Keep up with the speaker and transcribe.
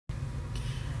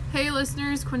Hey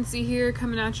listeners, Quincy here,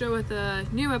 coming at you with a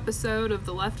new episode of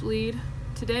The Left Lead.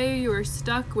 Today you are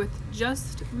stuck with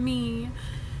just me.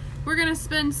 We're gonna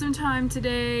spend some time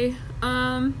today.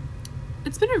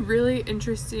 It's been a really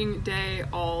interesting day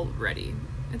already.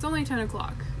 It's only 10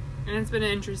 o'clock, and it's been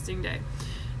an interesting day.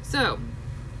 So,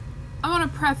 I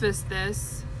want to preface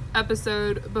this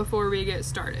episode before we get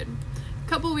started. A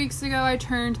couple weeks ago I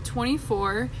turned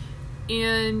 24.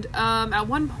 And at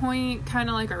one point, kind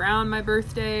of like around my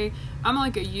birthday, I'm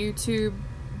like a YouTube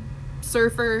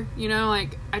surfer,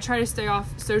 like I try to stay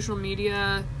off social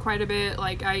media quite a bit.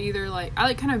 Like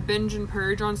I kind of binge and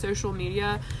purge on social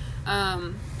media.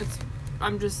 I'm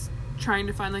just trying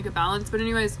to find like a balance. But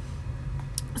anyways,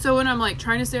 so when I'm like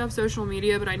trying to stay off social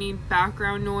media, but I need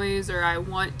background noise or I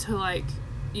want to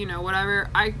whatever,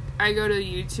 I go to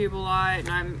YouTube a lot and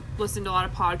I'm listening to a lot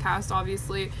of podcasts,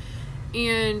 obviously.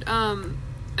 And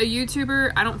a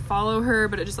YouTuber, I don't follow her,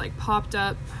 but it just like popped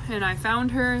up and I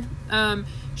found her.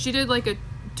 She did like a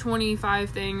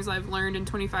 25 things I've learned in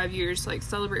 25 years to like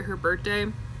celebrate her birthday.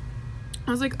 I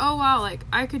was like, oh wow, like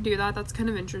I could do that. That's kind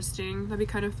of interesting. That'd be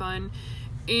kind of fun.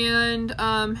 And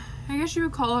I guess you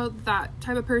would call that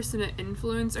type of person an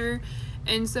influencer.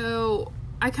 And so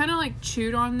I kind of like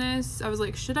chewed on this. I was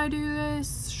like, should I do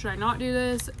this? Should I not do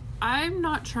this? I'm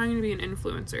not trying to be an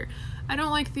influencer. I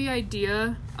don't like the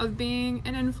idea of being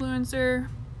an influencer,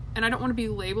 and I don't want to be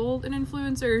labeled an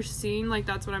influencer or seen like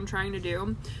that's what I'm trying to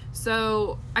do.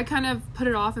 So I kind of put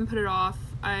it off.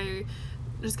 I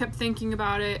just kept thinking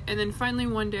about it, and then finally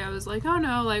one day I was like, oh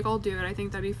no, like I'll do it. I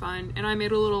think that'd be fun. And I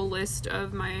made a little list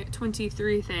of my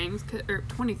 24 things, because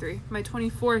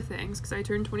I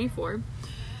turned 24.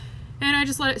 And I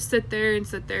just let it sit there,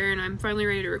 and I'm finally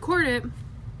ready to record it.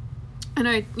 And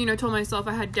I, told myself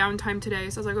I had downtime today.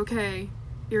 So I was like, okay,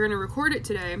 you're going to record it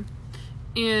today.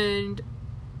 And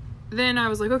then I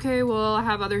was like, okay, well, I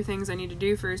have other things I need to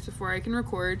do first before I can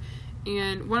record.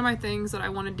 And one of my things that I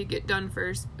wanted to get done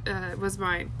first was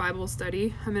my Bible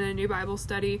study. I'm in a new Bible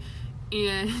study.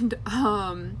 And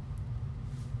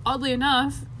oddly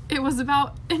enough, it was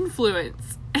about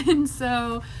influence. And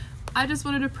so I just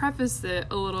wanted to preface it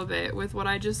a little bit with what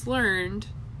I just learned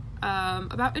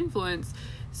about influence.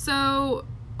 So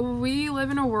we live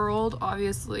in a world,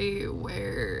 obviously,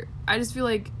 where I just feel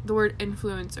like the word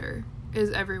influencer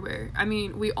is everywhere. I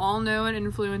mean, we all know an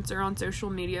influencer on social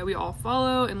media. We all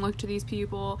follow and look to these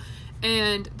people,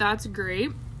 and that's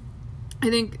great. I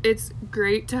think it's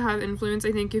great to have influence.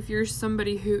 I think if you're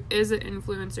somebody who is an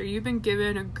influencer, you've been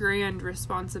given a grand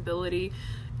responsibility,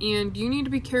 and you need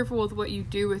to be careful with what you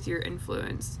do with your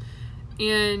influence.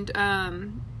 And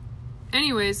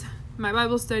anyways, my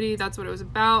Bible study, that's what it was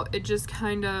about. It just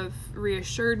kind of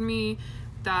reassured me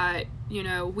that,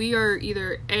 we are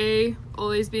either A,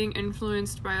 always being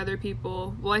influenced by other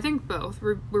people. Well, I think both.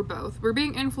 We're both. We're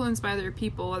being influenced by other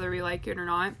people, whether we like it or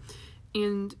not.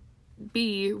 And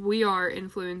B, we are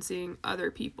influencing other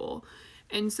people.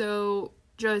 And so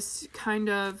just kind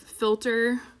of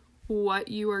filter what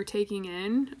you are taking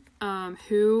in,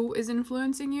 who is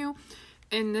influencing you.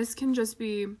 And this can just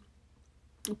be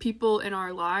people in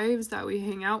our lives that we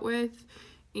hang out with,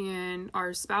 and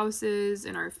our spouses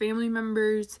and our family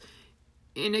members,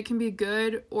 and it can be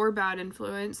good or bad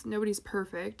influence. Nobody's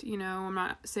perfect, I'm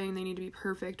not saying they need to be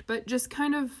perfect, but just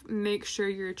kind of make sure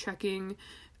you're checking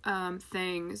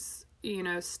things,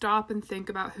 stop and think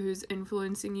about who's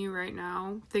influencing you right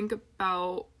now. Think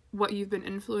about what you've been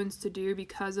influenced to do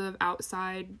because of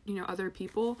outside, other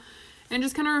people, and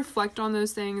just kind of reflect on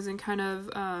those things and kind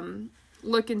of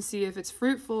look and see if it's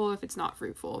fruitful, if it's not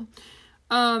fruitful.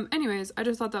 Anyways, I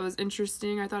just thought that was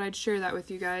interesting. I thought I'd share that with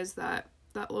you guys, that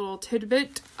little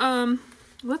tidbit.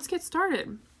 Let's get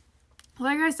started.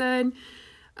 Like I said,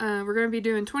 we're going to be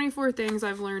doing 24 things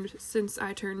I've learned since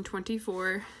I turned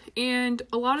 24. And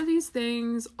a lot of these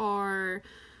things are,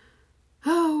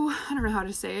 I don't know how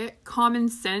to say it, common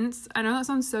sense. I know that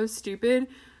sounds so stupid,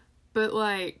 but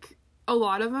like, a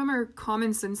lot of them are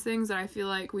common sense things that I feel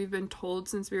like we've been told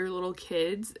since we were little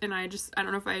kids, and I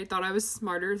don't know if I thought I was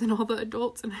smarter than all the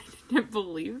adults and I didn't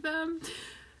believe them.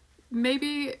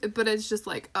 Maybe, but it's just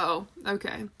like, oh,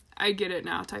 okay, I get it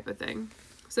now type of thing.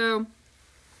 So,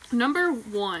 number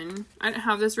one, I didn't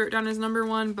have this wrote down as number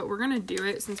one, but we're going to do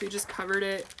it since we just covered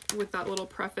it with that little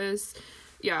preface.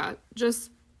 Yeah,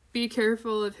 just be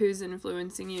careful of who's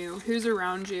influencing you, who's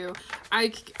around you. I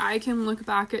can look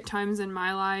back at times in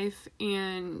my life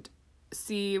and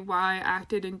see why I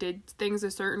acted and did things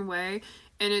a certain way,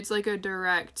 and it's like a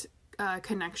direct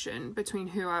connection between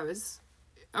who I was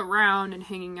around and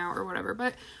hanging out or whatever.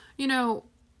 But,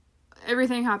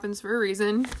 everything happens for a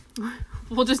reason.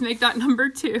 We'll just make that number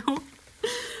two.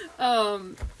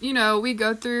 We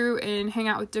go through and hang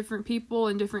out with different people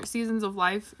in different seasons of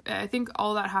life. I think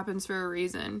all that happens for a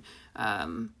reason.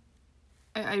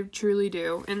 I truly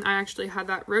do. And I actually had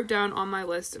that wrote down on my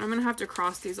list, and I'm going to have to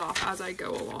cross these off as I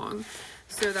go along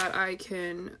so that I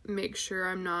can make sure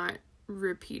I'm not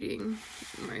repeating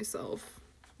myself.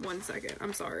 1 second.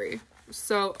 I'm sorry.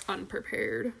 So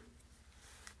unprepared.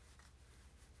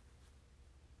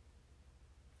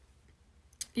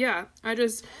 Yeah, I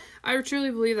truly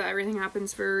believe that everything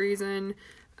happens for a reason.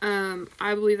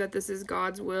 I believe that this is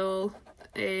God's will,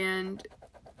 and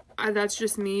that's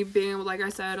just me being able, like I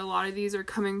said, a lot of these are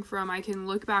coming from, I can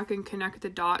look back and connect the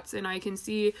dots, and I can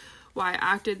see why I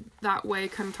acted that way,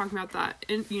 kind of talking about that,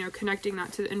 and, connecting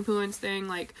that to the influence thing,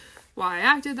 like, why I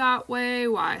acted that way,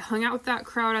 why I hung out with that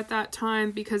crowd at that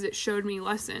time, because it showed me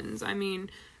lessons. I mean,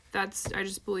 I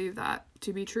just believe that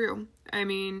to be true. I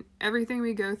mean, everything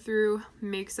we go through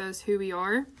makes us who we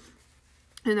are,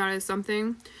 and that is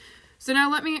something. So now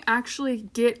let me actually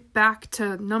get back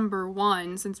to number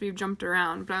 1, since we've jumped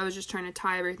around, but I was just trying to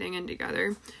tie everything in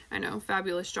together. I know,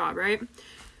 fabulous job, right?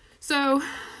 So,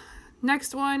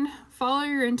 next one, follow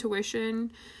your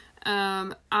intuition.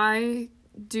 I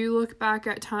do look back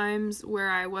at times where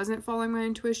I wasn't following my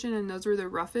intuition, and those were the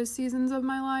roughest seasons of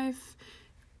my life.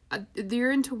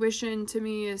 Your intuition to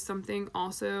me is something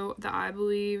also that I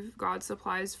believe God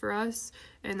supplies for us,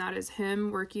 and that is Him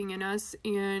working in us.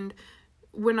 And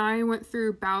when I went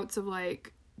through bouts of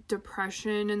like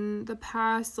depression in the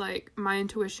past, like my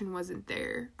intuition wasn't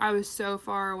there. I was so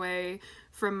far away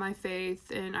from my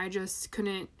faith, and I just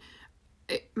couldn't,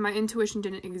 my intuition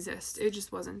didn't exist. It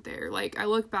just wasn't there. Like I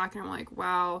look back and I'm like,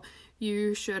 wow,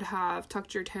 you should have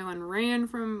tucked your tail and ran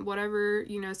from whatever,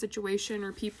 situation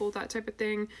or people, that type of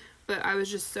thing. But I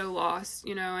was just so lost,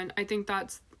 and I think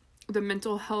that's the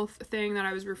mental health thing that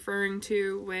I was referring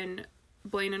to when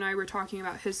Blaine and I were talking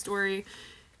about his story.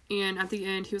 And at the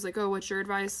end, he was like, oh, what's your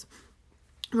advice?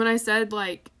 When I said,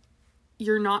 like,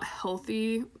 you're not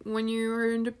healthy when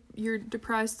you're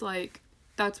depressed, like,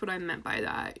 that's what I meant by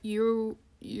that. Your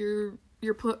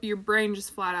brain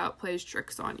just flat out plays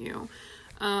tricks on you.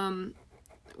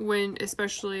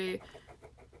 Especially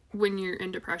when you're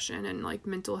in depression and like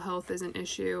mental health is an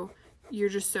issue, you're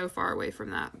just so far away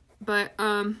from that. But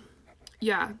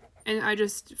yeah, and I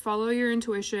just follow your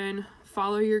intuition,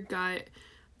 follow your gut.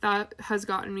 That has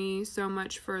gotten me so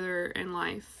much further in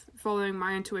life, following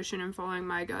my intuition and following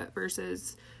my gut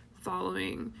versus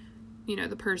following,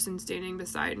 the person standing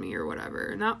beside me or whatever.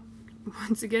 And that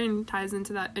once again ties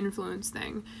into that influence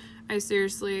thing. I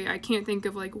can't think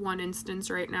of like one instance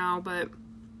right now, but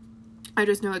I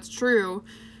just know it's true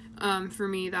for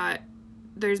me that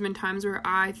there's been times where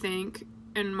I think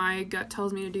and my gut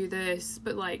tells me to do this,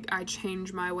 but like I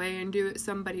change my way and do it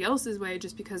somebody else's way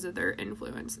just because of their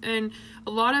influence. And a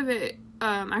lot of it,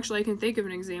 actually I can think of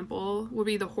an example, would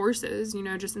be the horses,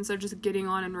 just instead of just getting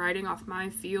on and riding off my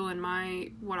feel and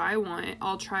what I want,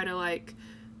 I'll try to like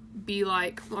be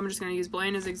like, well, I'm just going to use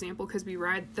Blaine as an example because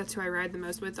that's who I ride the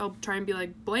most with. I'll try and be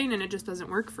like Blaine, and it just doesn't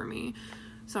work for me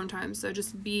sometimes. So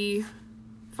just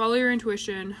follow your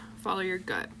intuition, follow your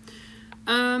gut.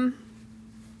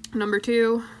 Number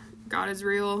 2, God is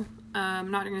real.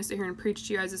 I'm not going to sit here and preach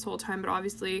to you guys this whole time, but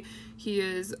obviously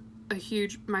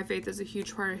my faith is a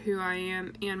huge part of who I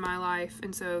am and my life,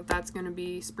 and so that's going to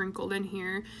be sprinkled in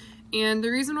here. And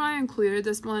the reason why I included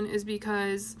this one is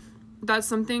because that's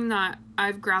something that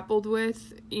I've grappled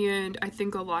with, and I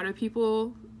think a lot of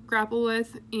people grapple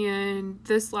with, and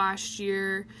this last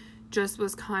year just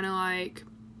was kind of like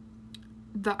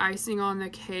the icing on the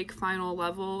cake final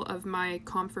level of my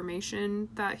confirmation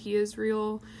that He is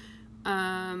real.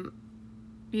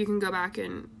 You can go back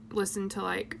and listen to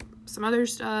like some other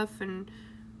stuff and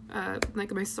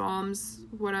like my Psalms,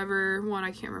 whatever one,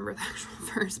 I can't remember the actual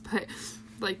verse, but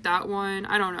like that one,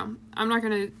 I don't know. I'm not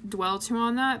going to dwell too long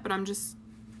on that, but I'm just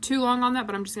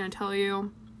going to tell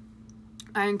you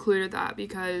I included that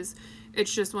because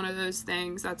it's just one of those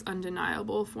things that's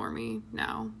undeniable for me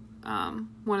now.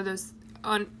 One of those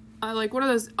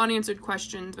unanswered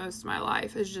questions most of my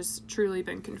life has just truly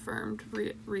been confirmed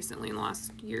recently in the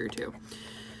last year or two.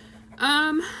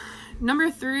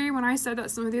 Number 3, when I said that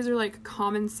some of these are like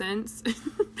common sense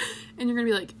and you're gonna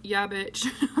be like, yeah, bitch,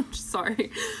 I'm just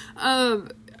sorry.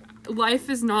 Life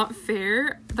is not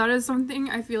fair. That is something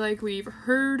I feel like we've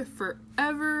heard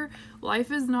forever.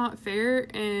 Life is not fair,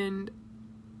 and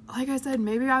like I said,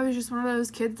 maybe I was just one of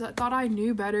those kids that thought I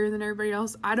knew better than everybody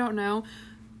else. I don't know.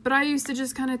 But I used to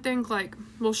just kind of think like,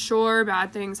 well, sure,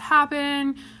 bad things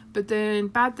happen, but then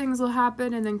bad things will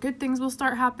happen and then good things will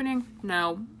start happening.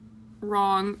 No,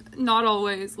 wrong. Not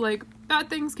always. Like, bad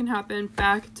things can happen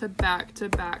back to back to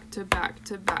back to back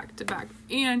to back to back.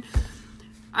 And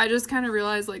I just kind of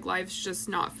realized, like, life's just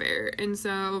not fair. And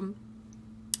so,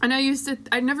 and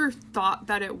I never thought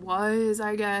that it was,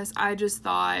 I guess. I just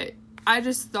thought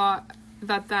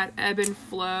that ebb and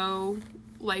flow,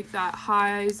 like that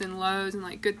highs and lows and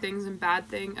like good things and bad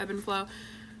thing, ebb and flow,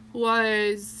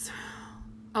 was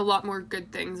a lot more good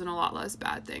things and a lot less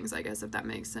bad things, I guess, if that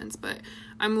makes sense. But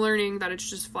I'm learning that it's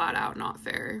just flat out not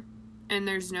fair, and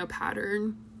there's no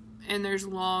pattern, and there's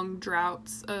long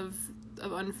droughts of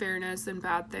unfairness and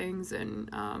bad things,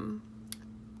 and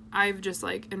I've just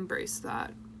like embraced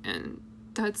that, and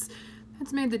that's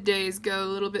made the days go a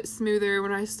little bit smoother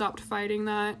when I stopped fighting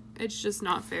that. It's just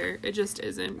not fair. It just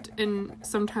isn't, and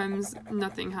sometimes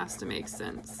nothing has to make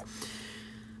sense.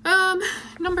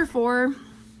 Number 4,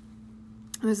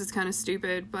 this is kind of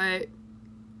stupid, but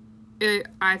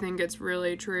I think it's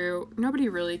really true. Nobody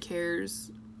really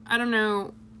cares. I don't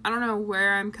know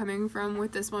where I'm coming from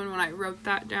with this one when I wrote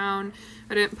that down.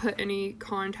 I didn't put any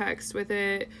context with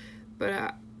it,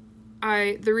 but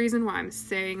the reason why I'm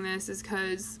saying this is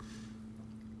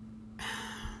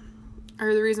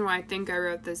or the reason why I think I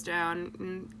wrote this down,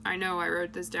 and I know I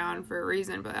wrote this down for a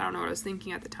reason, but I don't know what I was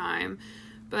thinking at the time.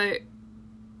 But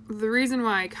the reason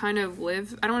why I kind of I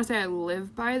don't want to say I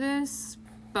live by this,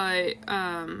 but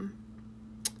I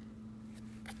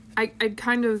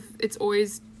kind of, it's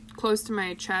always close to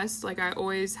my chest. Like, I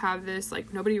always have this,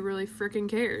 like, nobody really freaking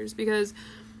cares, because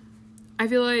I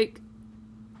feel like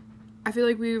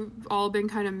we've all been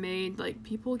kind of made, like,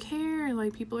 people care, and,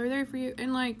 like, people are there for you,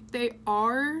 and, like, they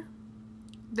are.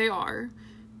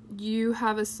 You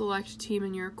have a select team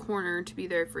in your corner to be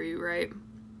there for you, right?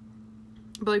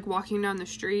 But, like, walking down the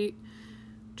street,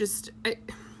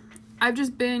 I've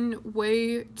just been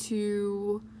way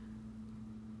too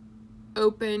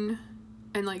open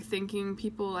and, like, thinking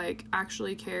people, like,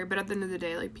 actually care. But at the end of the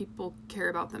day, like, people care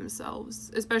about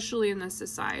themselves, especially in this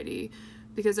society,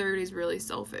 because everybody's really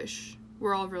selfish.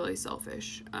 We're all really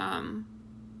selfish.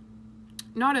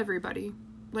 Not everybody.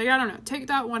 Like, I don't know. Take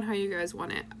that one how you guys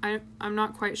want it. I'm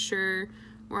not quite sure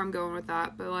where I'm going with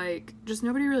that, but, like, just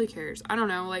nobody really cares. I don't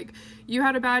know. Like, you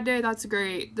had a bad day, that's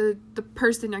great. The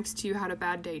person next to you had a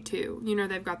bad day too. You know,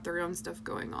 they've got their own stuff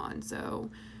going on. So,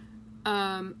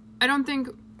 I don't think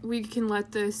we can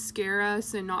let this scare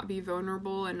us and not be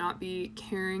vulnerable and not be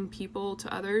caring people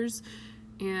to others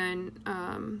and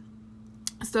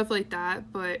stuff like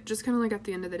that. But just kind of like at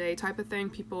the end of the day type of thing,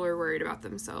 people are worried about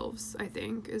themselves, I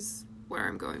think, is where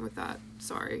I'm going with that.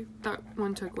 Sorry, that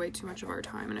one took way too much of our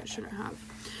time and it shouldn't have.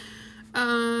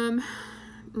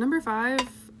 Number 5,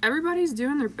 everybody's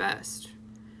doing their best.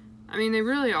 I mean, they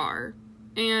really are.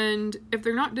 And if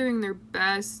they're not doing their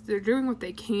best, they're doing what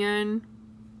they can,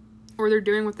 or they're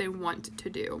doing what they want to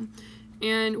do.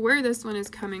 And where this one is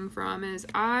coming from is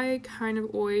I kind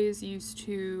of always used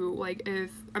to, like,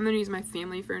 if I'm going to use my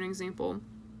family for an example,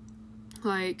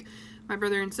 like my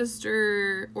brother and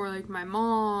sister, or like my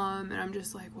mom, and I'm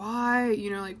just like, why, you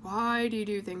know, like, why do you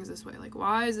do things this way? Like,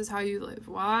 why is this how you live?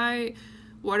 Why,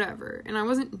 whatever. And I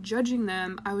wasn't judging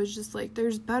them. I was just like,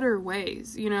 there's better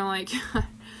ways, you know, like,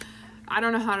 I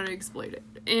don't know how to explain it.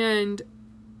 And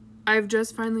I've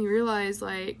just finally realized,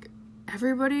 like,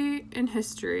 everybody in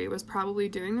history was probably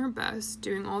doing their best,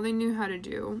 doing all they knew how to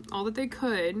do, all that they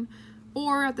could,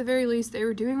 or at the very least, they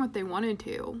were doing what they wanted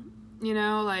to, you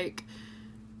know, like,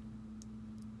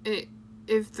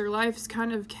 if their life's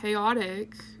kind of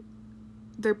chaotic,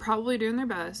 they're probably doing their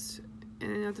best,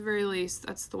 and at the very least,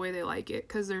 that's the way they like it,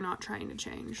 because they're not trying to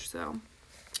change. So,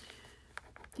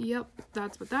 yep,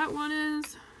 that's what that one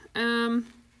is.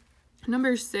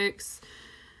 Number 6,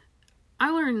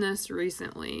 I learned this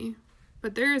recently,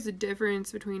 but there is a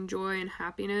difference between joy and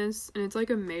happiness, and it's like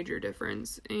a major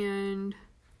difference. And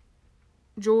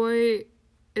joy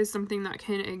is something that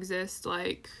can exist,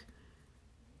 like,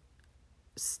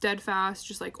 steadfast,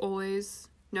 just like always,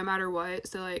 no matter what.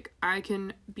 So, like, I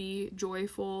can be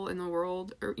joyful in the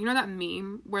world, or, you know, that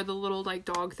meme where the little, like,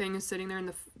 dog thing is sitting there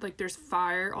and like there's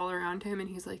fire all around him and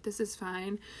he's like, this is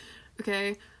fine.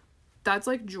 Okay, that's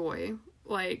like joy.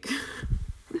 Like,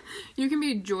 you can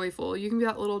be joyful, you can be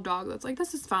that little dog that's like,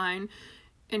 this is fine,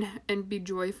 and be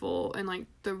joyful, and like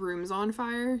the room's on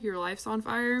fire, your life's on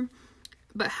fire.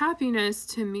 But happiness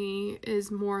to me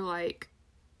is more like,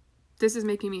 this is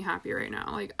making me happy right now.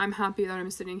 Like, I'm happy that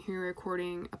I'm sitting here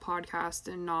recording a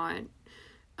podcast and not,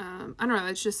 I don't know,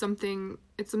 it's just something,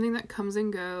 it's something that comes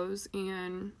and goes,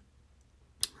 and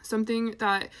something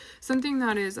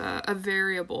that is a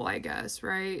variable, I guess,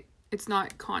 right? It's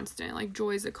not constant. Like,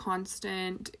 joy is a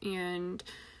constant, and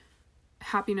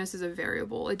happiness is a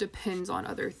variable. It depends on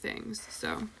other things.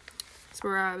 So, That's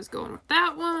where I was going with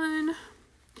that one.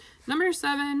 Number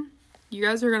 7, you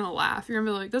guys are gonna laugh. You're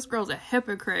gonna be like, this girl's a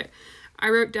hypocrite. I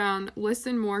wrote down,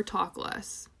 listen more, talk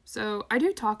less. So I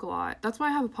do talk a lot. That's why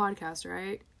I have a podcast,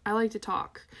 right? I like to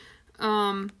talk.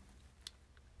 But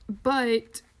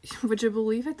would you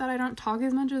believe it that I don't talk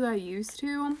as much as I used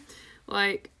to?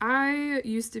 Like, I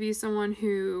used to be someone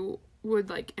who would,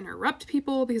 like, interrupt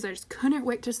people because I just couldn't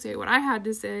wait to say what I had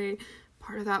to say.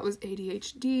 Part of that was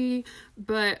ADHD,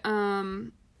 but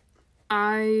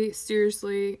I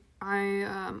seriously,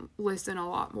 listen a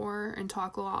lot more and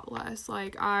talk a lot less.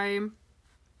 Like, and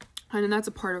that's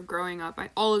a part of growing up.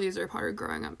 All of these are a part of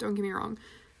growing up, don't get me wrong.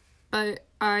 But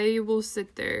I will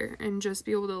sit there and just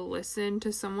be able to listen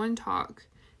to someone talk,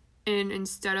 and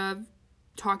instead of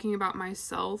talking about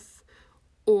myself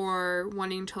or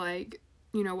wanting to, like,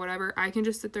 you know, whatever, I can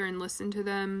just sit there and listen to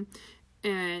them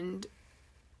and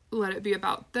let it be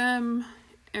about them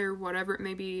or whatever it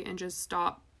may be, and just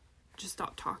stop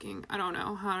talking. I don't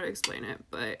know how to explain it,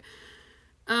 but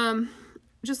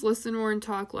just listen more and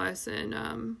talk less,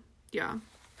 and yeah,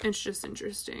 it's just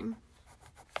interesting.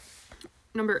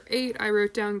 Number 8, I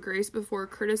wrote down grace before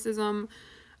criticism.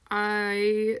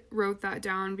 I wrote that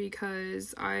down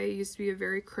because I used to be a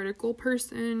very critical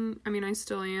person. I mean, I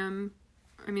still am.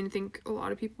 I mean, I think a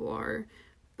lot of people are,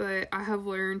 but I have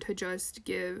learned to just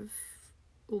give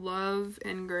love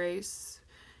and grace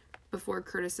before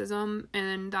criticism,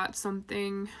 and that's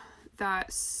something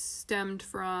that stemmed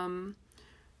from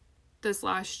this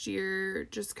last year.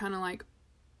 Just kind of like,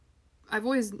 I've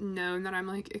always known that I'm,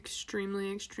 like,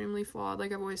 extremely, extremely flawed.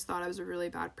 Like, I've always thought I was a really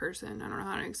bad person. I don't know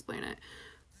how to explain it.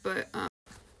 But,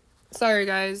 sorry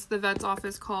guys, the vet's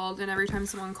office called, and every time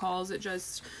someone calls, it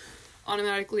just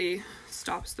automatically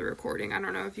stops the recording. I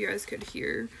don't know if you guys could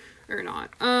hear or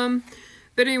not.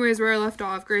 But anyways, where I left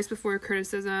off, grace before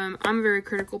criticism. I'm a very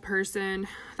critical person.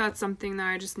 That's something that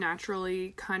I just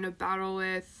naturally kind of battle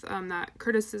with, that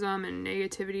criticism and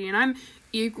negativity. And I'm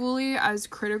equally as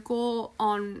critical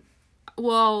on,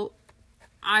 well,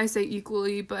 I say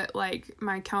equally, but, like,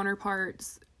 my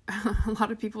counterparts, a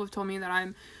lot of people have told me that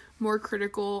I'm more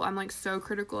critical. I'm, like, so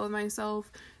critical of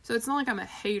myself. So it's not like I'm a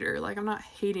hater. Like, I'm not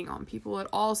hating on people. It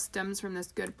all stems from this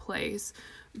good place.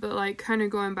 But, like, kind of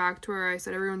going back to where I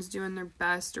said everyone's doing their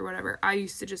best or whatever, I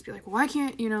used to just be like, why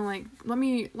can't, you know, like, let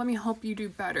me help you do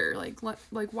better.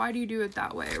 Like, why do you do it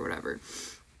that way or whatever?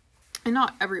 And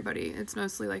not everybody. It's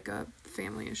mostly, like, a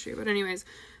family issue. But anyways,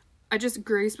 I just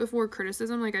grace before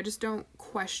criticism. Like, I just don't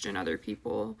question other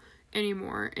people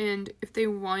anymore. And if they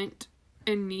want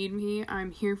and need me,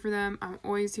 I'm here for them. I'm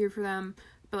always here for them.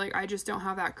 But, like, I just don't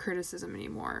have that criticism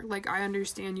anymore. Like, I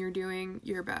understand you're doing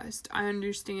your best. I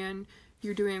understand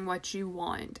you're doing what you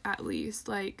want, at least.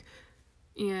 Like,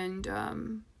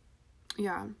 and,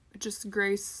 yeah, just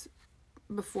grace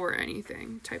before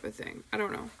anything type of thing. I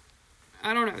don't know.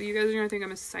 You guys are gonna think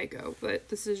I'm a psycho, but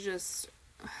this is just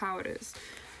how it is.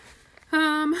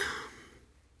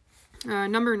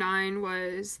 Number 9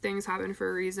 was things happen for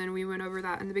a reason. We went over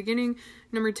that in the beginning.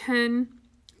 Number 10,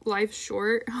 life's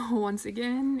short. Once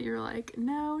again, you're like,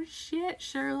 no shit,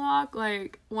 Sherlock.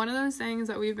 Like, one of those things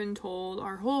that we've been told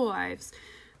our whole lives,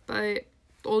 but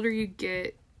the older you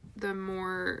get, the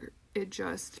more it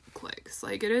just clicks.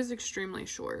 Like, it is extremely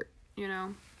short, you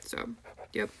know? So,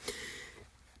 yep.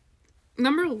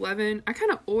 Number 11, I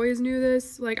kind of always knew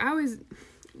this. Like, I always,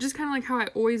 just kind of like how I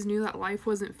always knew that life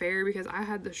wasn't fair because I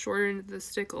had the short end of the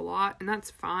stick a lot, and that's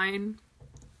fine.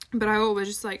 But I was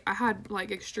just, like, I had,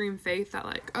 like, extreme faith that,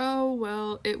 like, oh,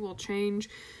 well, it will change.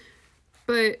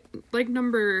 But, like,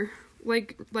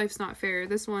 life's not fair.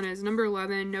 This one is number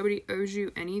 11, nobody owes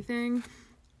you anything.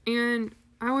 And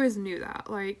I always knew that,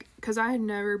 like, because I had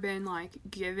never been, like,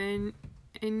 given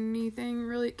anything,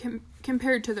 really,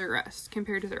 compared to the rest.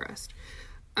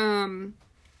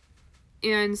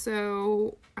 And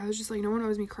so I was just like, no one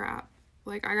owes me crap.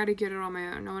 Like, I gotta get it on my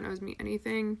own. No one owes me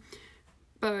anything.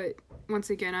 But once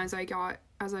again, as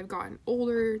I've gotten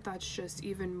older, that's just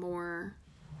even more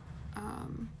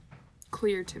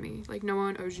clear to me. Like, no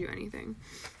one owes you anything.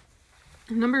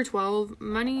 Number 12,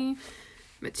 money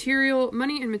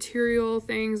and material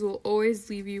things will always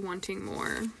leave you wanting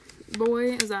more.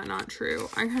 Boy, is that not true.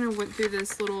 I kind of went through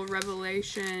this little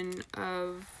revelation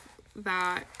of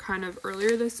that kind of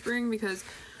earlier this spring because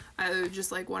I would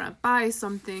just, like, want to buy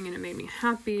something and it made me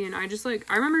happy. And I just, like,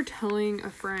 I remember telling a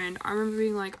friend, I remember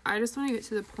being like, I just want to get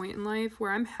to the point in life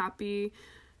where I'm happy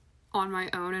on my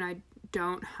own and I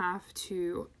don't have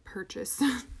to purchase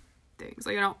things.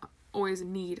 Like, I don't always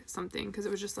need something because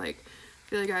it was just, like, I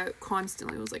feel like I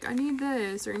constantly was like, I need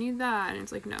this or I need that. And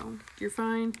it's like, no, you're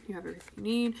fine. You have everything you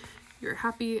need. You're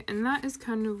happy. And that is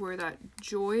kind of where that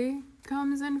joy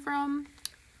comes in from.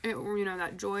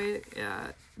 That joy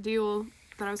deal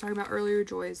that I was talking about earlier,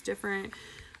 joy is different.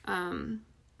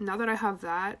 Now that I have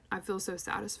that, I feel so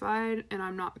satisfied, and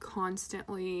I'm not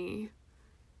constantly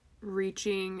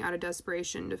reaching out of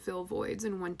desperation to fill voids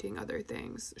and wanting other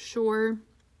things. Sure,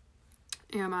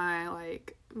 am I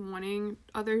like wanting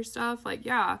other stuff? Like,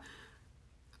 yeah,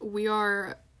 we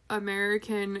are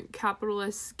American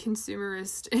capitalist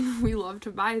consumerist and we love to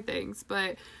buy things,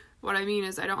 but what I mean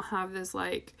is I don't have this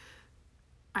like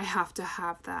I have to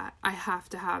have that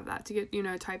to get,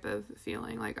 type of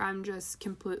feeling. Like, I'm just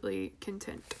completely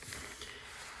content.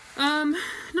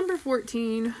 Number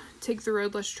 14, take the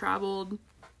road less traveled.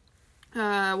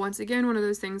 Once again, one of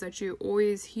those things that you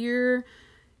always hear,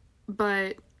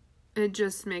 but it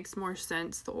just makes more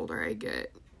sense the older I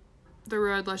get. The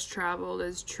road less traveled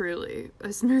is truly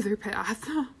a smoother path.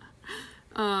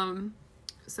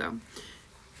 So,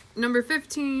 number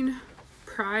 15,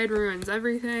 pride ruins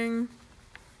everything.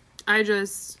 I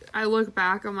look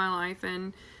back on my life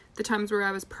and the times where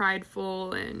I was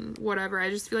prideful and whatever. I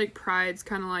just feel like pride's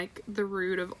kind of like the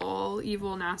root of all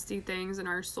evil, nasty things in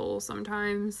our soul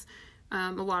sometimes.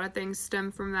 A lot of things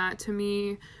stem from that to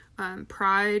me.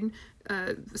 Pride,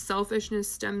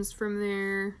 selfishness stems from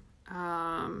there.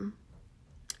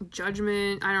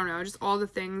 Judgment, I don't know, just all the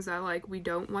things that like we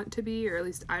don't want to be, or at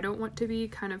least I don't want to be,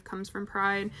 kind of comes from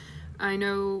pride. I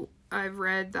know I've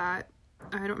read that,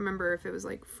 I don't remember if it was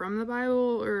like from the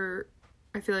Bible, or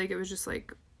I feel like it was just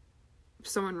like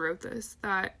someone wrote this,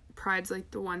 that pride's like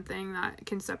the one thing that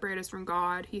can separate us from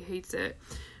God. He hates it,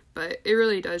 but it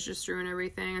really does just ruin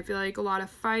everything. I feel like a lot of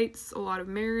fights, a lot of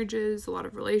marriages, a lot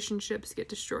of relationships get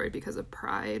destroyed because of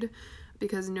pride,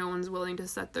 because no one's willing to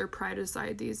set their pride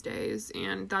aside these days,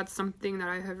 and that's something that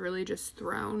I have really just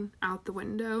thrown out the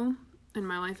window, and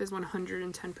my life is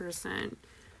 110%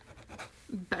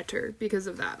 better because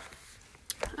of that.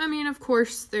 I mean, of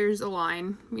course, there's a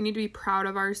line. We need to be proud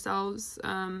of ourselves,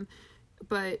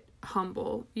 but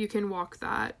humble. You can walk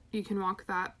that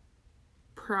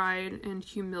pride and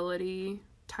humility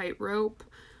tightrope,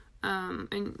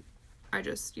 and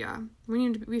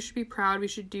we should be proud. We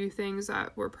should do things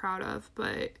that we're proud of,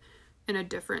 but in a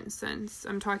different sense.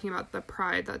 I'm talking about the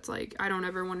pride that's like, I don't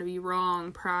ever want to be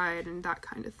wrong pride and that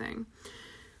kind of thing.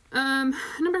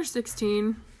 Number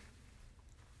 16.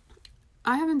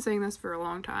 I have been saying this for a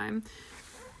long time,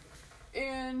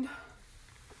 and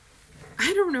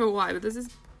I don't know why, but this has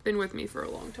been with me for a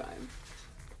long time.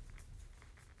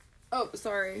 Oh,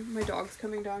 sorry, my dog's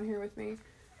coming down here with me.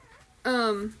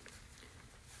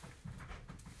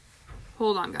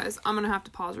 Hold on, guys. I'm gonna have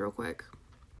to pause real quick.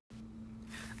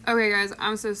 Okay, guys,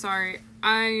 I'm so sorry.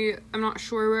 I'm not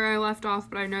sure where I left off,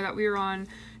 but I know that we were on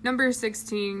number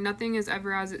 16. Nothing is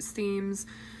ever as it seems.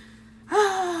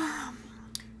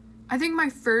 I think my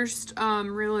first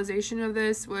realization of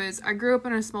this was I grew up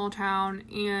in a small town,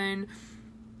 and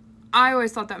I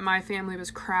always thought that my family was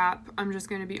crap. I'm just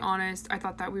going to be honest. I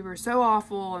thought that we were so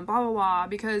awful and blah, blah, blah,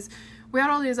 because we had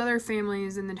all these other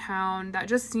families in the town that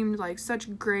just seemed like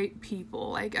such great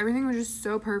people. Like, everything was just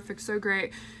so perfect, so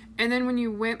great. And then when you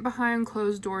went behind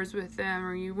closed doors with them,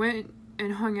 or you went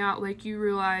and hung out, like, you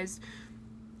realized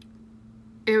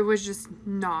it was just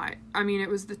not. I mean, it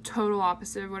was the total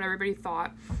opposite of what everybody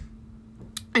thought.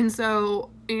 And so,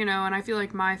 and I feel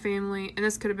like my family, and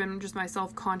this could have been just my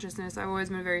self-consciousness, I've always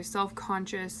been a very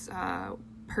self-conscious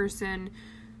person.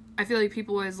 I feel like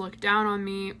people always look down on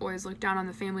me, always look down on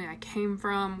the family I came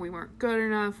from. We weren't good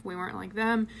enough, we weren't like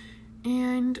them,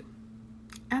 and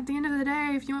at the end of the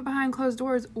day, if you went behind closed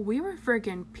doors, we were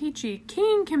freaking peachy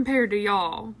keen compared to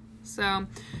y'all. So,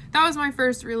 that was my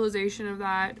first realization of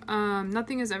that.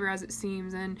 Nothing is ever as it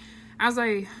seems, and as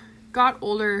I got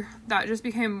older, that just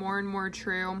became more and more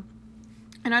true.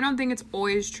 And I don't think it's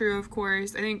always true, of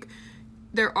course. I think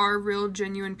there are real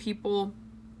genuine people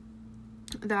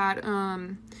that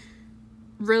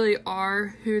really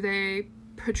are who they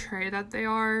portray that they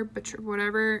are, but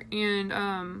whatever.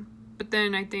 And but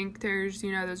then I think there's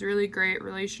those really great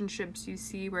relationships you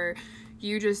see where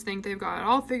you just think they've got it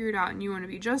all figured out and you want to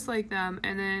be just like them,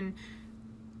 and then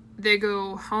they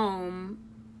go home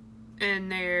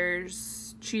and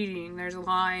there's cheating, there's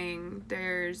lying,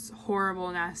 there's horrible,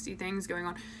 nasty things going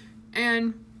on.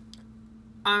 And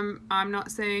I'm not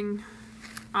saying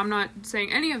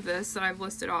any of this that I've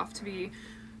listed off to be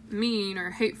mean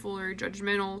or hateful or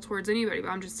judgmental towards anybody, but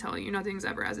I'm just telling you, nothing's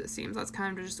ever as it seems. That's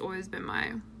kind of just always been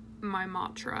my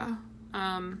mantra. It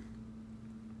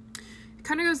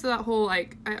kind of goes to that whole,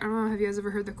 like, I don't know, have you guys ever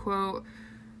heard the quote,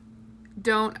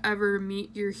 don't ever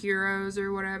meet your heroes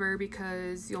or whatever,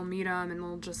 because you'll meet them and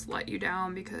they'll just let you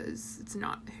down because it's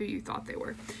not who you thought they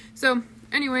were. So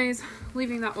anyways,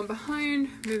 leaving that one behind,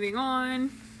 moving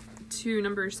on to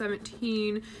number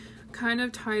 17, kind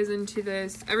of ties into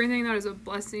this. Everything that is a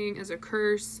blessing is a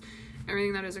curse.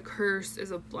 Everything that is a curse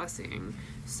is a blessing.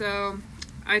 So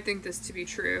I think this to be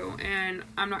true, and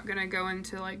I'm not going to go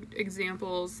into like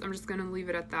examples. I'm just going to leave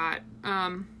it at that.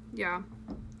 Yeah,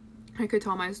 I could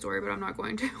tell my story, but I'm not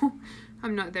going to.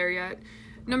 I'm not there yet.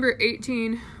 Number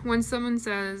 18, when someone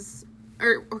says,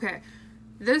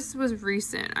 this was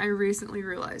recent. I recently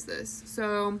realized this.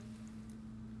 So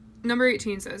number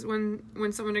 18 says, when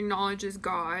someone acknowledges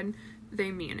God,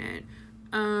 they mean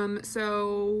it.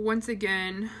 So once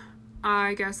again,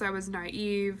 I guess I was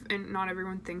naive, and not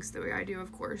everyone thinks the way I do,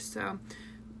 of course. So,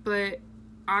 but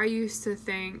I used to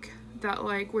think that,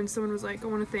 like, when someone was like, I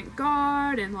want to thank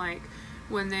God, and like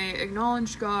when they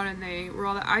acknowledged God and they were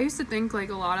all that, I used to think like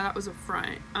a lot of that was a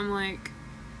front. I'm like,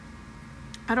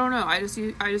 I don't know. I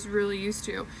just really used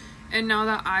to. And now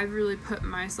that I've really put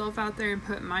myself out there and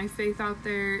put my faith out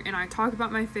there, and I talk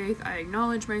about my faith, I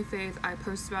acknowledge my faith, I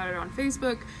post about it on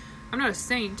Facebook. I'm not a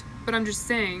saint, but I'm just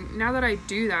saying, now that I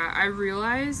do that, I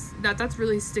realize that that's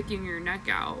really sticking your neck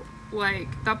out.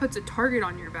 Like, that puts a target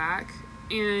on your back,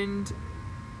 and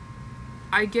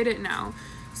I get it now.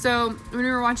 So, when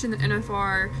we were watching the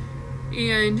NFR,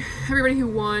 and everybody who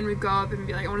won would go up and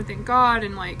be like, I want to thank God,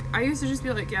 and like, I used to just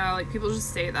be like, yeah, like, people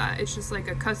just say that. It's just like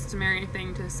a customary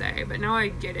thing to say, but now I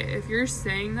get it. If you're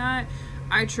saying that,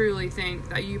 I truly think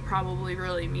that you probably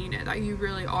really mean it, that you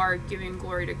really are giving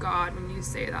glory to God when you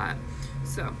say that.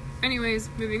 So, anyways,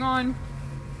 moving on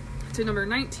to number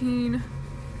 19.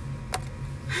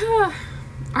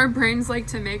 Our brains like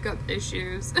to make up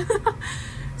issues.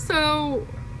 So,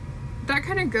 that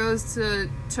kind of goes to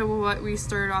what we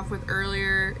started off with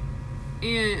earlier,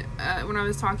 and when I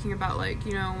was talking about, like,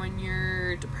 you know, when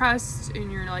you're depressed and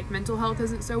your, like, mental health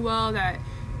isn't so well, that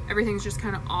everything's just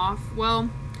kind of off. Well,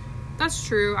 that's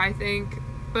true, I think,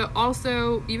 but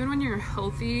also, even when you're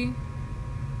healthy,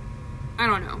 I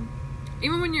don't know,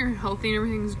 even when you're healthy and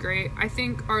everything's great, I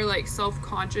think our, like,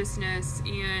 self-consciousness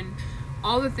and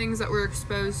all the things that we're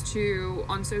exposed to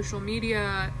on social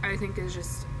media, I think is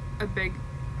just a big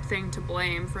thing to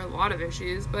blame for a lot of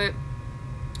issues. But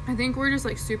I think we're just,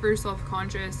 like, super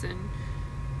self-conscious, and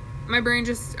my brain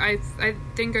just, I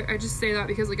think I just say that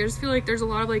because, like, I just feel like there's a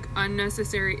lot of, like,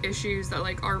 unnecessary issues that,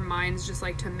 like, our minds just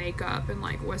like to make up and,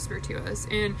 like, whisper to us.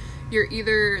 And you're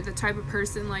either the type of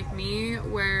person like me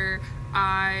where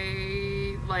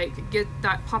I, like, get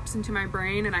that pops into my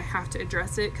brain and I have to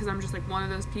address it because I'm just, like, one of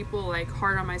those people, like,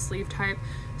 hard on my sleeve type.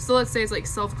 So let's say it's, like,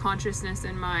 self-consciousness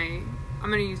in my, I'm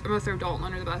gonna throw Dalton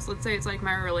under the bus. Let's say it's, like,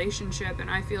 my relationship, and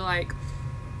I feel like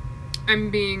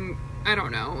I'm being, I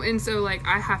don't know, and so, like,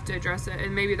 I have to address it,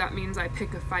 and maybe that means I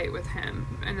pick a fight with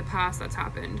him. In the past, that's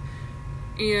happened.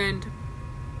 And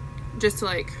just to,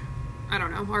 like, I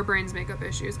don't know, our brains make up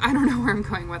issues. I don't know where I'm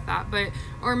going with that, but,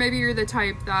 or maybe you're the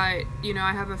type that, you know,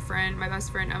 I have a friend, my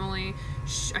best friend, Emily,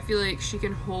 I feel like she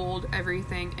can hold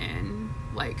everything in.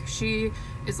 Like, she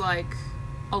is, like,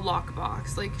 a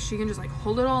lockbox. Like, she can just, like,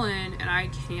 hold it all in, and I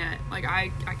can't. Like,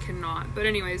 I cannot. But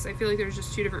anyways, I feel like there's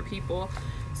just two different people.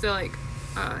 So, like,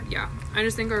 yeah, I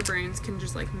just think our brains can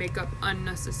just, like, make up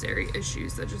unnecessary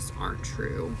issues that just aren't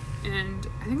true. And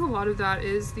I think a lot of that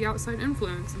is the outside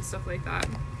influence and stuff like that.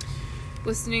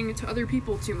 Listening to other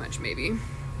people too much, maybe.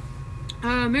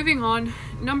 Moving on,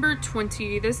 number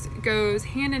 20, this goes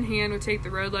hand in hand with take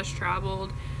the road less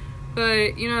traveled.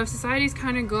 But, you know, if society's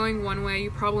kind of going one way,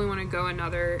 you probably want to go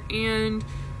another. And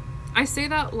I say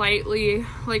that lightly,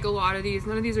 like a lot of these.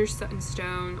 None of these are set in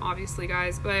stone, obviously,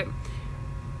 guys. But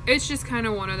it's just kind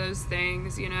of one of those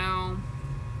things, you know.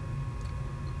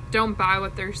 Don't buy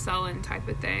what they're selling type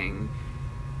of thing.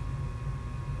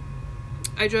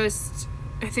 I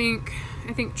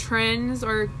think trends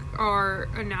are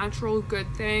a natural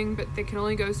good thing, but they can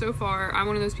only go so far. I'm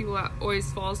one of those people that always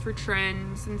falls for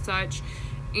trends and such.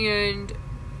 And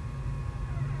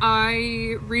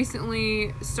I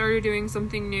recently started doing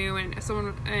something new, and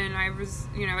I was,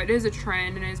 you know, it is a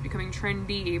trend and it is becoming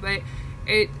trendy, but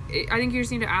I think you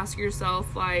just need to ask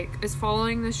yourself, like, is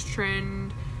following this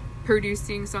trend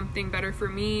producing something better for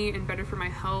me and better for my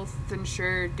health? Then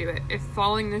sure, do it. If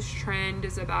following this trend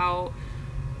is about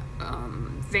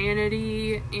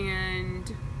vanity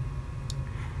and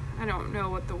I don't know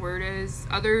what the word is,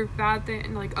 other bad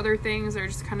thing, like other things are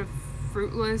just kind of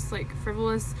fruitless, like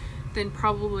frivolous, then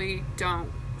probably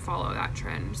don't follow that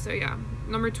trend. So yeah,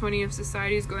 number 20, if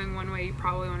society is going one way, you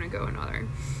probably want to go another.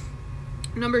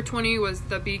 Number 20 was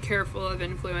the be careful of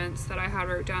influence that I had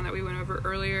wrote down that we went over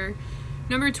earlier.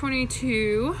 Number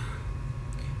 22,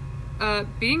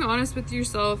 being honest with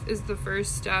yourself is the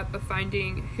first step of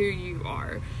finding who you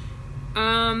are.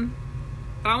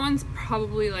 That one's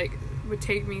probably like would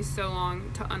take me so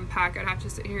long to unpack. I'd have to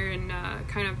sit here and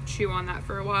kind of chew on that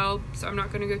for a while, so I'm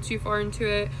not going to go too far into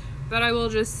it. But I will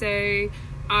just say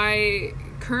I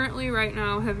currently right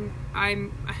now I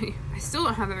still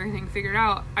don't have everything figured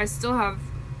out. I still have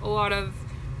a lot of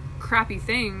crappy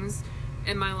things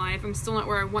in my life. I'm still not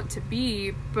where I want to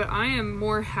be, but I am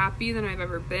more happy than I've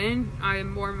ever been. I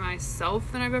am more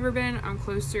myself than I've ever been. I'm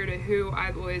closer to who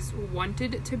I've always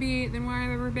wanted to be than where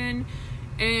I've ever been.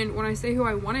 And when I say who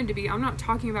I wanted to be, I'm not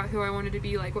talking about who I wanted to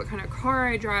be, like what kind of car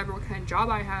I drive or what kind of job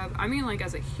I have. I mean like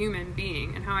as a human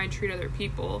being and how I treat other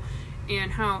people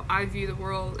and how I view the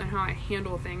world and how I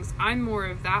handle things. I'm more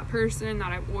of that person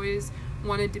that I've always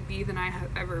wanted to be than I have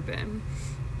ever been.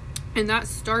 And that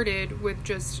started with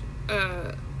just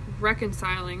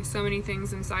reconciling so many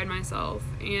things inside myself,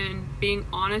 and being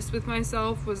honest with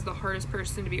myself was the hardest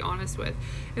person to be honest with.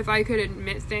 If I could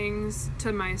admit things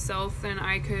to myself, then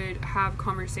I could have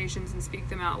conversations and speak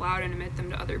them out loud and admit them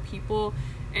to other people.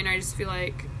 And I just feel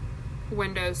like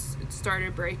windows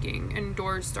started breaking and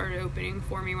doors started opening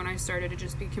for me when I started to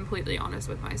just be completely honest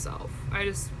with myself. I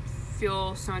just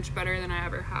feel so much better than I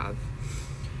ever have.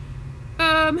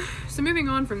 So moving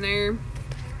on from there,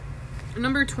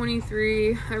 number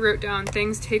 23, I wrote down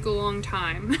things take a long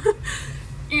time.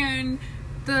 And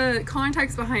the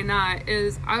context behind that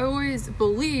is I always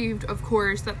believed, of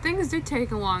course, that things did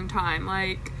take a long time.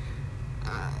 Like,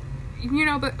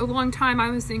 but a long time,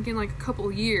 I was thinking like a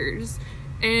couple years.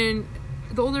 And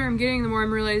the older I'm getting, the more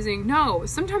I'm realizing, no,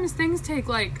 sometimes things take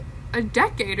like a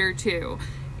decade or two.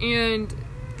 And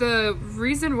the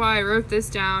reason why I wrote this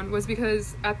down was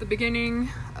because at the beginning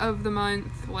of the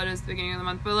month, what is the beginning of the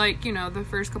month? But like, the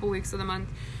first couple weeks of the month,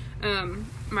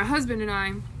 my husband and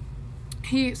I,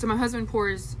 my husband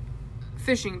pours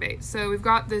fishing bait. So we've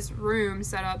got this room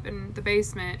set up in the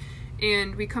basement,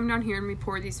 and we come down here and we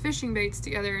pour these fishing baits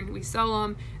together and we sell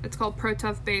them. It's called Pro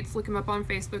Tough Baits. Look them up on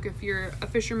Facebook if you're a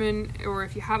fisherman or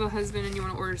if you have a husband and you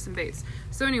want to order some baits.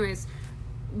 So anyways,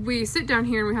 we sit down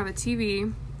here and we have a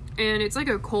TV. And it's like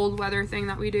a cold weather thing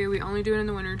that we do. We only do it in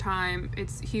the winter time.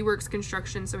 He works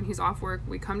construction, so when he's off work,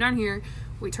 we come down here,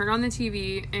 we turn on the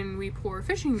TV, and we pour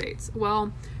fishing baits.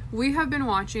 Well, we have been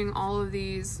watching all of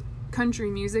these country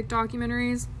music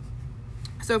documentaries.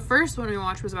 So first one we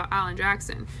watched was about Alan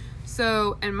Jackson.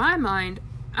 So in my mind,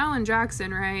 Alan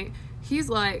Jackson, right, he's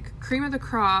like cream of the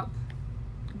crop,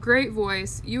 great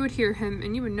voice. You would hear him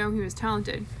and you would know he was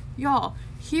talented. Y'all,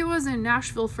 he was in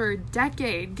Nashville for a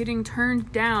decade getting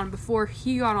turned down before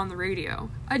he got on the radio.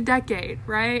 A decade,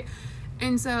 right?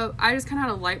 And so I just kind of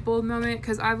had a light bulb moment,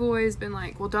 because I've always been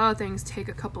like, well, duh, things take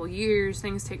a couple years,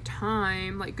 things take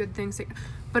time, like good things take...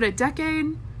 But a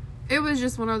decade, it was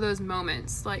just one of those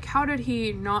moments. Like, how did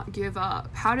he not give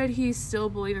up? How did he still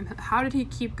believe in him? How did he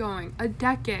keep going? A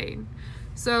decade.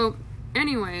 So,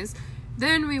 anyways,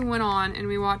 then we went on and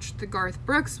we watched the Garth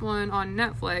Brooks one on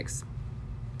Netflix.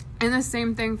 And the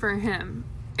same thing for him.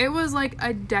 It was like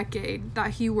a decade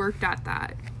that he worked at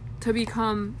that to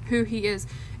become who he is.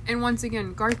 And once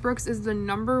again, Garth Brooks is the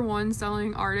number one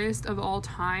selling artist of all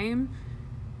time,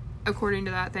 according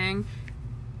to that thing.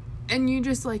 And you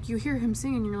just like, you hear him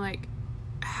sing and you're like,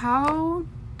 how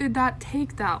did that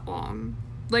take that long?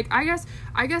 Like, I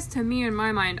guess to me, in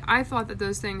my mind, I thought that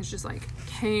those things just like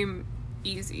came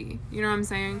easy. You know what I'm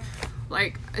saying?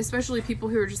 Like, especially people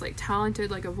who are just like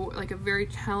talented, like a very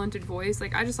talented voice.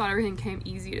 Like, I just thought everything came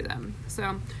easy to them.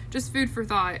 So just food for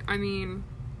thought. I mean,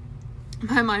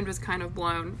 my mind was kind of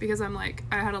blown, because I'm like,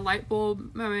 I had a light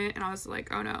bulb moment and I was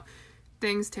like, oh no,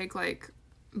 things take like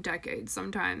decades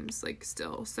sometimes, like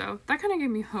still. So that kind of gave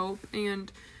me hope,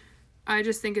 and I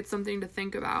just think it's something to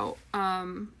think about.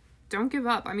 Don't give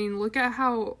up. I mean, look at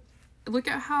how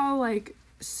like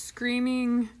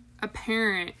screaming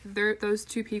apparent those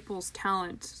two people's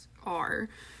talents are,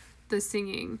 the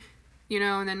singing,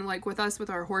 and then like with us,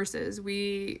 with our horses,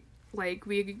 we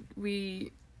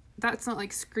that's not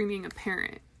like screaming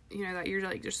apparent, that you're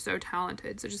like just so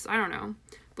talented. So just, I don't know,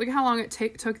 look at how long it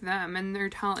took them, and their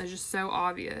talent is just so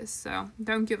obvious. So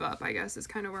don't give up, I guess, is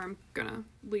kind of where I'm gonna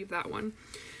leave that one.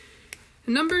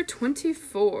 Number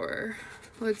 24,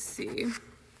 let's see.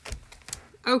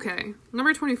 Okay,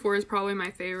 number 24 is probably my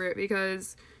favorite,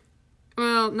 because,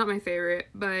 well, not my favorite,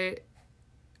 but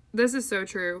this is so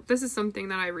true. This is something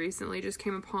that I recently just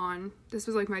came upon. This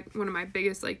was like one of my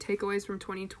biggest like takeaways from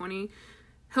 2020.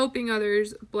 Helping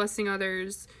others, blessing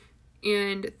others,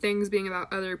 and things being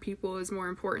about other people is more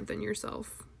important than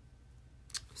yourself.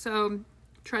 So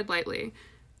tread lightly.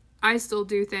 I still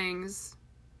do things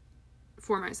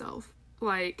for myself.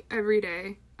 Like every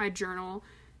day I journal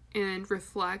and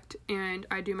reflect and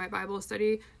I do my Bible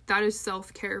study. That is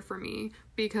self-care for me,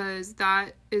 because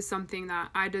that is something that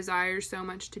I desire so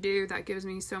much to do. That gives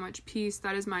me so much peace.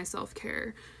 That is my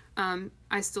self-care.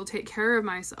 I still take care of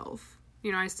myself.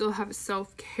 You know, I still have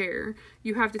self-care.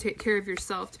 You have to take care of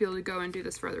yourself to be able to go and do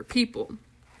this for other people.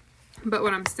 But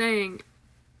what I'm saying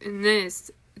in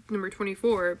this, number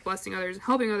 24, blessing others,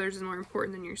 helping others is more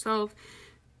important than yourself.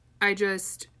 It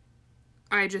just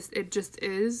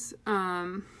is.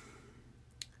 I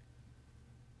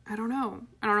don't know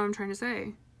what I'm trying to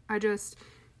say.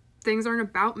 Things aren't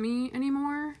about me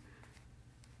anymore.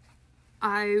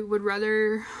 I would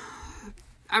rather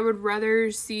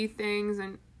see things,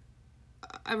 and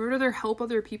I would rather help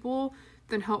other people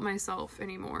than help myself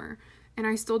anymore. And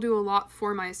I still do a lot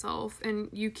for myself, and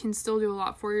you can still do a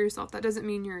lot for yourself. That doesn't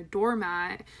mean you're a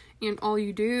doormat and all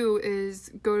you do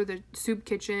is go to the soup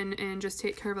kitchen and just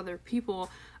take care of other people.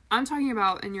 I'm talking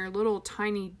about in your little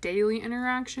tiny daily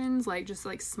interactions, like just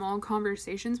like small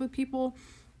conversations with people.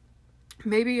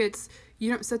 Maybe it's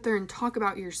you don't sit there and talk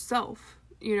about yourself,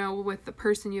 you know, with the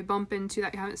person you bump into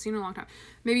that you haven't seen in a long time.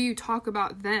 Maybe you talk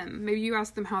about them. Maybe you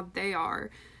ask them how they are.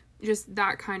 Just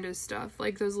that kind of stuff,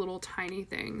 like those little tiny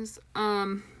things.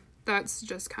 That's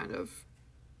just kind of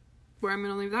where I'm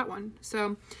going to leave that one.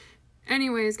 So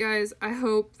anyways, guys, I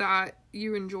hope that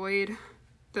you enjoyed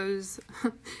those.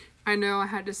 I know I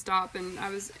had to stop and I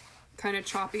was kind of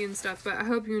choppy and stuff, but I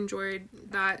hope you enjoyed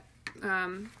that,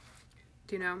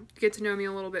 you know, get to know me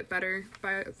a little bit better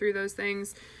through those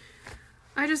things.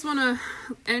 I just want to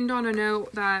end on a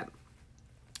note that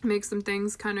makes some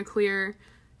things kind of clear.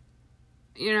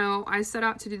 You know, I set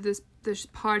out to do this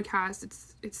podcast.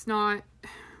 It's not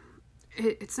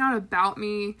about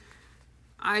me.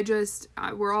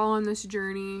 We're all on this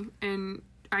journey, and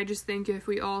I just think if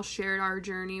we all shared our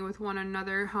journey with one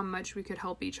another, how much we could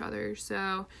help each other.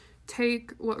 So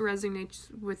take what resonates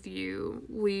with you,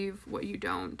 leave what you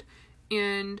don't.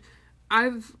 And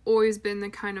I've always been the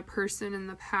kind of person in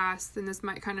the past, and this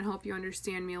might kind of help you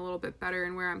understand me a little bit better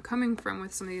and where I'm coming from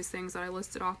with some of these things that I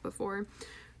listed off before.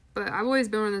 But I've always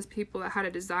been one of those people that had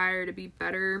a desire to be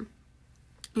better,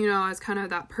 you know, as kind of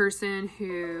that person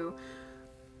who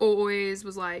always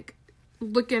was like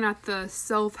looking at the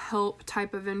self-help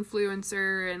type of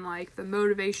influencer and like the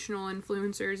motivational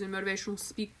influencers and motivational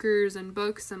speakers and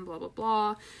books and blah, blah,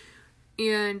 blah.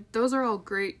 And those are all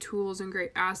great tools and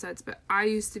great assets, but I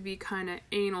used to be kind of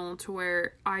anal to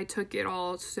where I took it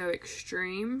all so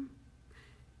extreme.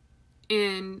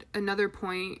 And another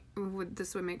point,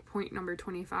 this would make point number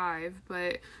 25,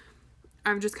 but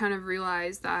I've just kind of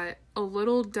realized that a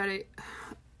little dedication,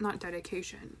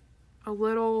 a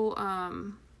little,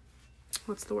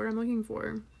 what's the word I'm looking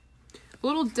for? A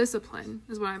little discipline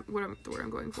is the word I'm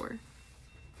going for.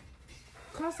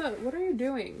 Casa, what are you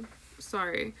doing?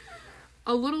 Sorry.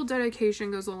 A little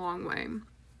dedication goes a long way.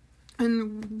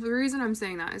 And the reason I'm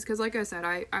saying that is because, like I said,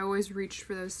 I always reached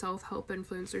for those self-help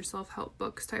influencers, self-help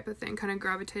books type of thing, kind of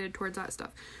gravitated towards that stuff.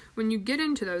 When you get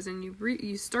into those and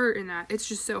you start in that, it's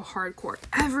just so hardcore.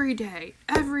 Every day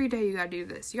you gotta do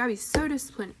this. You gotta be so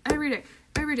disciplined. Every day,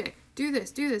 do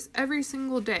this every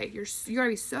single day. You gotta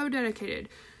be so dedicated.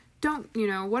 Don't,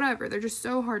 whatever. They're just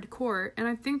so hardcore. And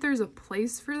I think there's a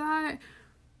place for that.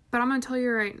 But I'm gonna tell you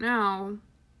right now,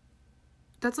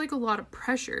 that's like a lot of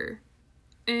pressure.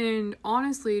 And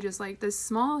honestly, just like the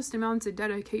smallest amounts of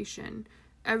dedication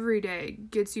every day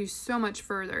gets you so much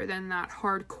further than that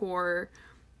hardcore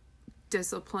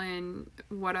discipline,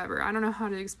 whatever. I don't know how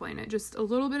to explain it. Just a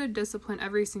little bit of discipline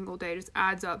every single day just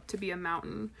adds up to be a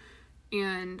mountain.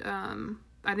 And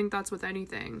I think that's with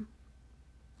anything.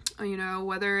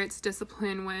 Whether it's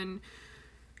discipline when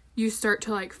you start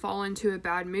to like fall into a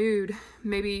bad mood,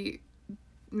 maybe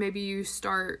you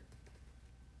start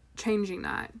changing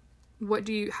that.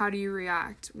 How do you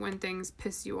react when things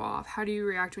piss you off? How do you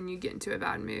react when you get into a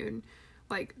bad mood?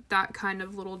 Like that kind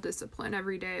of little discipline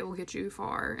every day will get you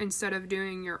far. Instead of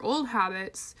doing your old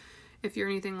habits, if you're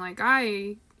anything like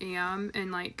I am,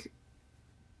 and like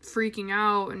freaking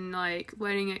out and like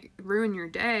letting it ruin your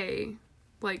day,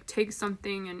 like take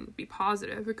something and be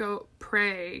positive. Go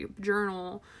pray,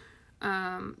 journal,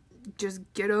 just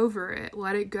get over it,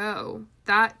 let it go.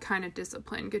 That kind of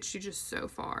discipline gets you just so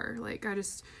far. Like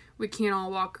we can't all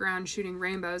walk around shooting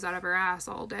rainbows out of our ass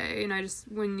all day. And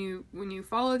when you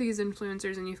follow these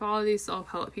influencers and you follow these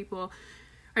self-help people,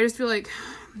 I just feel like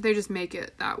they just make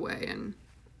it that way. And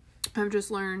I've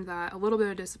just learned that a little bit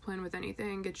of discipline with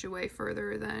anything gets you way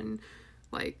further than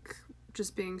like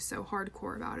just being so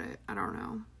hardcore about it. I don't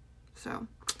know. So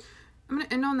I'm going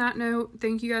to end on that note.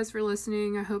 Thank you guys for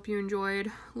listening. I hope you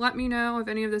enjoyed. Let me know if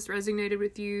any of this resonated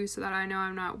with you so that I know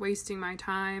I'm not wasting my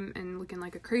time and looking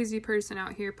like a crazy person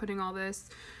out here putting all this.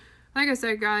 Like I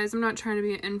said, guys, I'm not trying to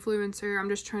be an influencer. I'm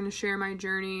just trying to share my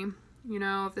journey. You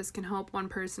know, if this can help one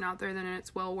person out there, then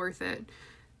it's well worth it.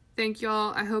 Thank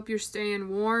y'all. I hope you're staying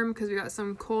warm because we got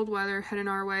some cold weather heading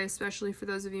our way, especially for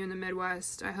those of you in the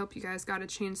Midwest. I hope you guys got a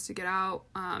chance to get out,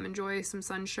 enjoy some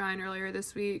sunshine earlier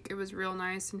this week. It was real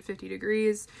nice and 50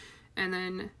 degrees. And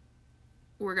then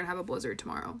we're going to have a blizzard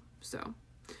tomorrow. So,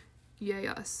 yay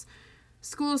us.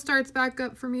 School starts back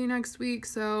up for me next week,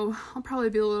 so I'll probably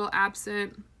be a little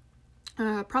absent.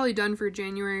 Probably done for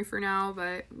January for now,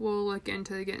 but we'll look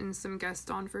into getting some guests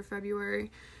on for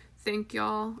February. Thank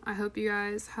y'all. I hope you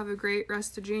guys have a great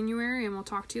rest of January, and we'll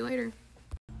talk to you later.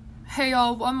 Hey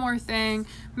y'all, one more thing.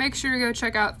 Make sure to go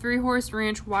check out 3 Horse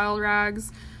Ranch Wild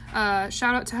Rags.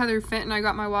 Shout out to Heather Fenton. I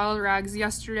got my Wild Rags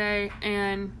yesterday,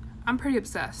 and I'm pretty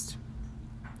obsessed.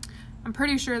 I'm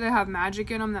pretty sure they have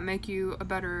magic in them that make you a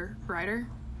better rider.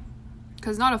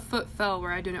 Because not a foot fell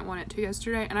where I didn't want it to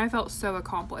yesterday, and I felt so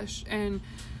accomplished. And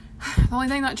the only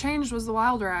thing that changed was the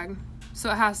Wild Rag,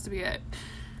 so it has to be it.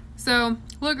 So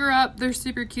look her up. They're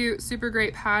super cute, super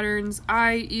great patterns.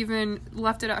 I even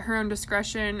left it at her own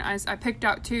discretion. I picked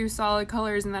out 2 solid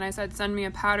colors, and then I said, send me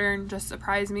a pattern, just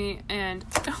surprise me, and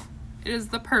it is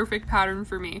the perfect pattern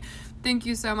for me. Thank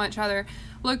you so much, Heather.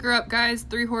 Look her up, guys.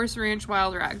 3 Horse Ranch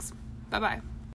Wild Rags. Bye-bye.